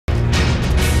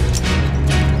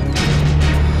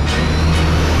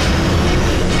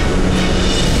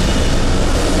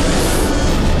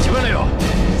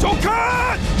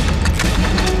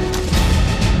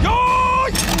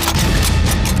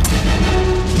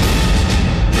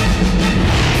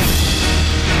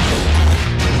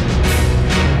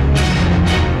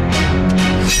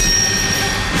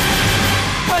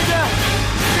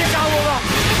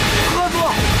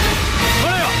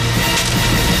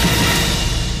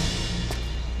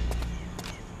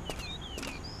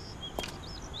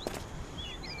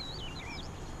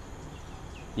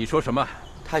你说什么？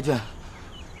太君，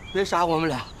别杀我们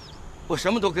俩，我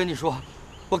什么都跟你说，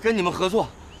我跟你们合作。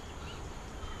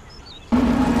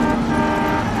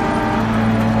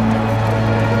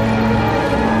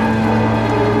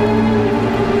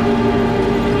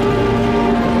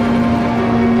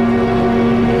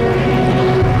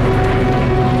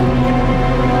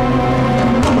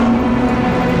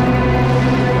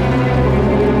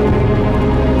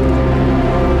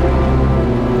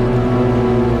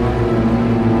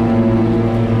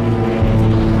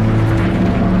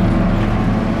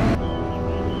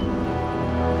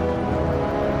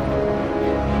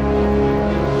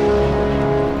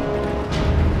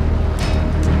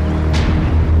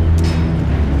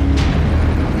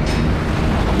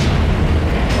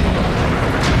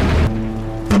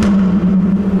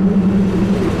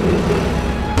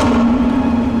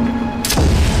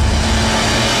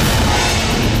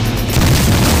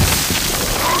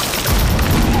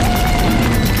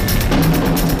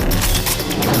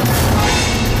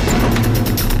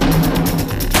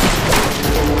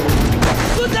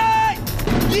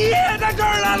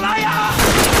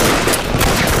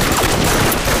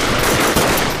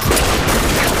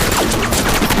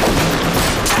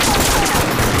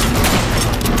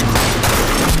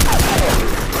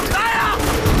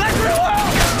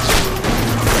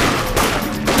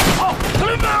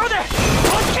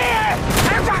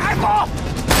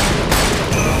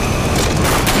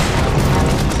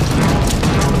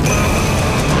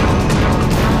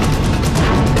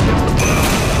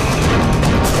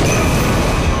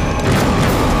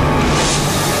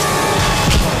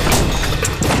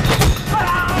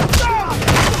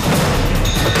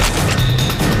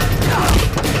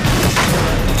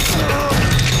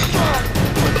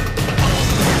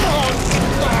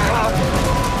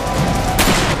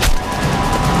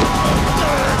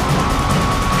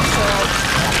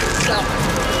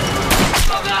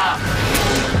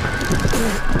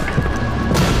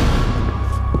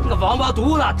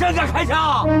 犊子真敢开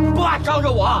枪，不怕伤着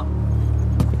我？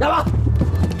来吧，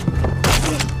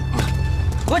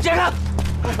给我解开！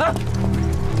啊！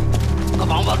个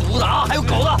王八犊子啊！还有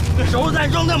狗子，手榴弹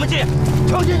扔那么近，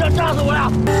成心想炸死我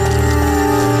呀！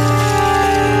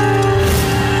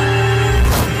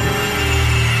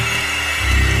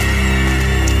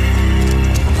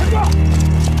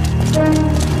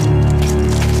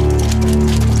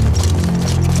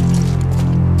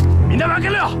 你那边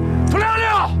跟六，出来六！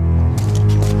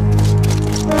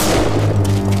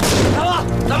大哥，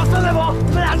咱们分开跑，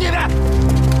你们俩这边。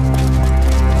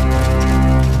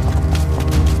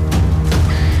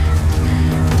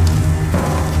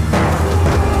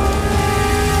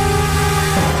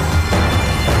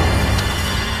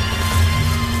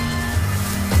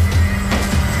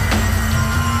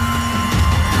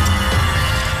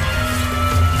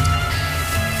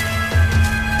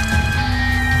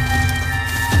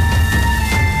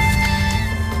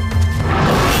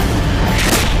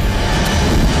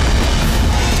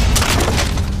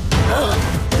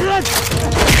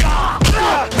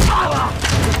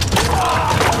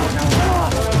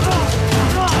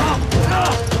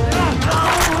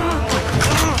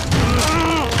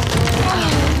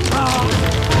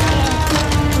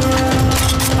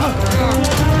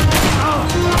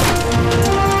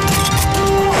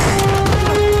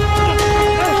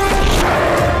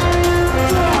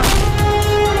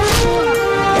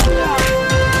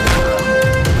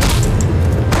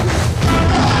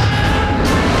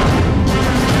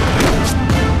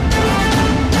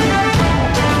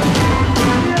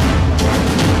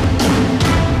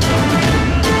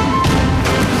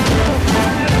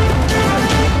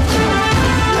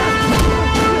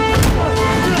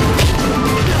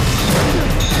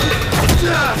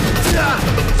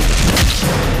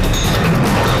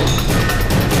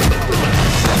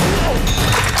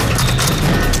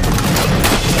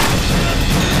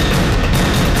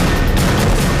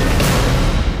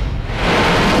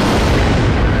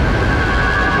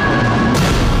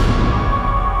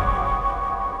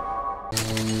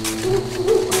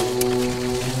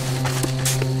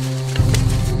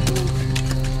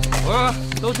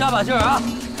都加把劲儿啊，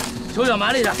手脚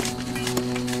麻利点。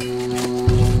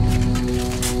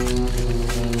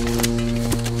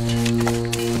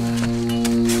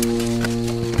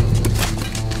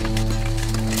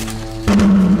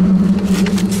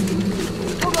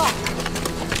峰哥，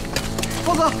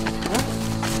峰哥，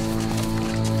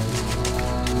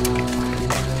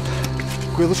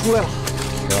鬼子出来了，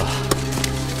是吧？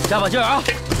加把劲儿啊！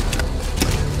 峰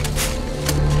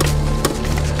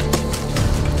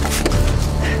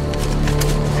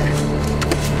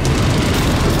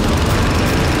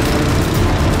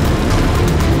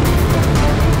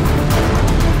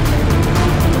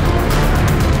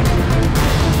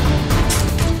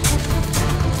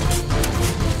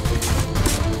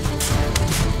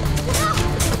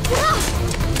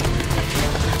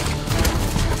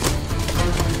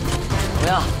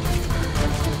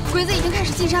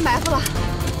进山埋伏了。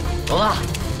狗子，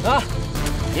啊，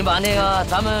你把那个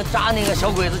咱们扎那个小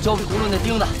鬼子胶皮轱辘那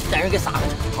钉子带人给撒回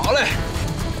去。好嘞。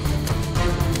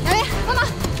杨林，帮忙。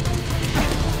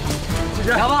这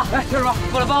是。小子，哎，这是吧？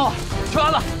过来帮我。圈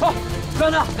子，走。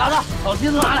圈子，嘎子，把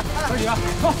钉子拿来。快点，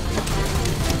走。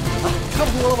差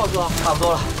不多了吧，哥？差不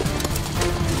多了。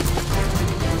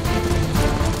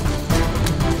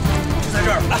就在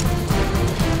这儿，来。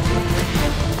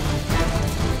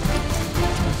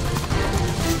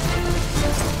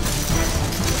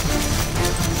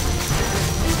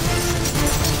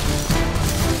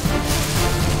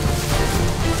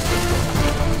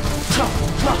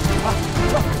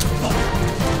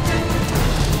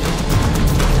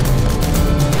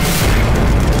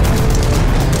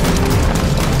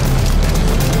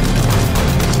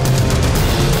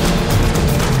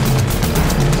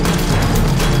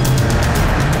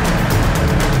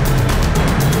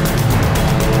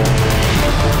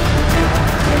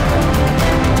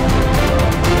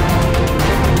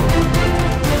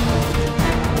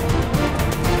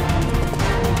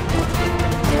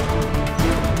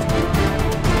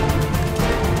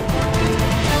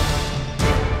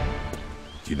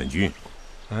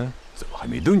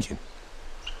 动静，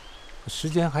时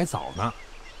间还早呢，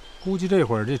估计这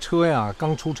会儿这车呀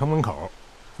刚出城门口，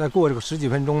再过这个10几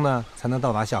分钟呢，才能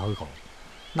到达下河口。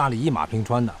那里一马平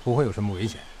川的，不会有什么危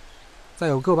险。再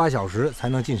有个把小时才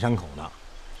能进山口呢。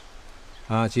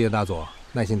啊，谢谢大佐，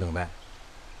耐心等待。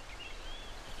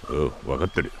分かっ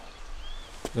てるよ。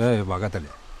哎，分かってる。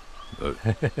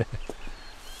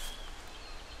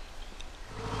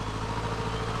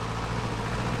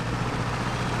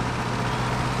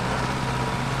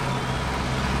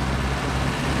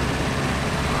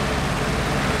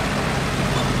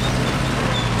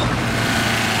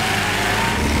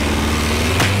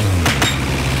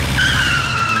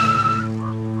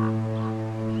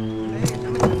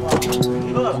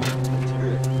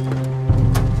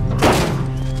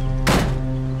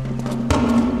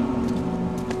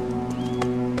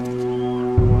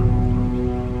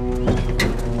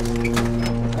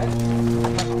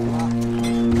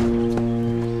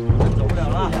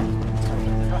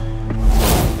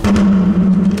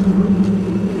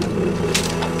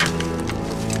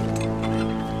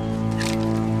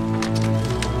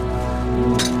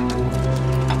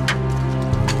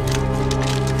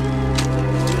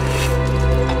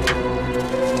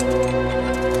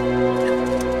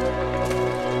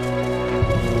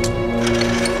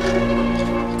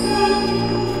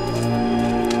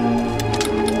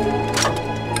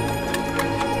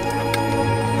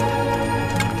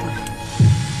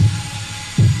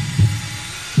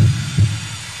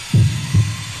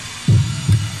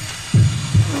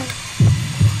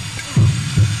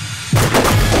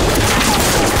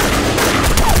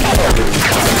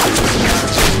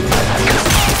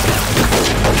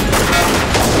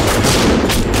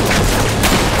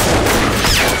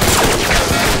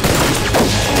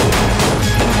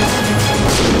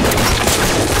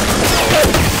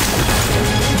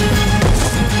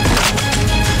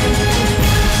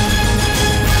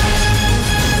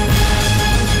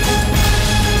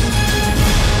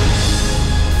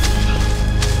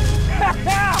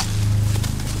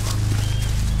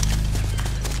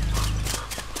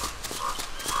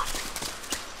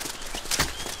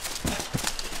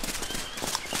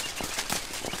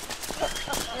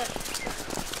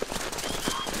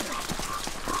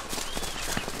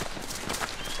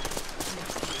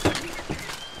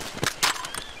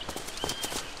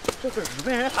这个日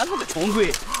本人还是个穷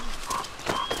鬼。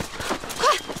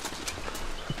快！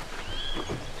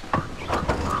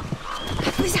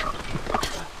跪下！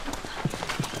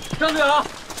张队长，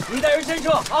你带人先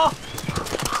撤啊！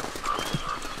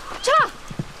撤！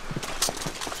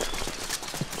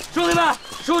兄弟们，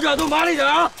手脚都麻利点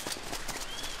啊！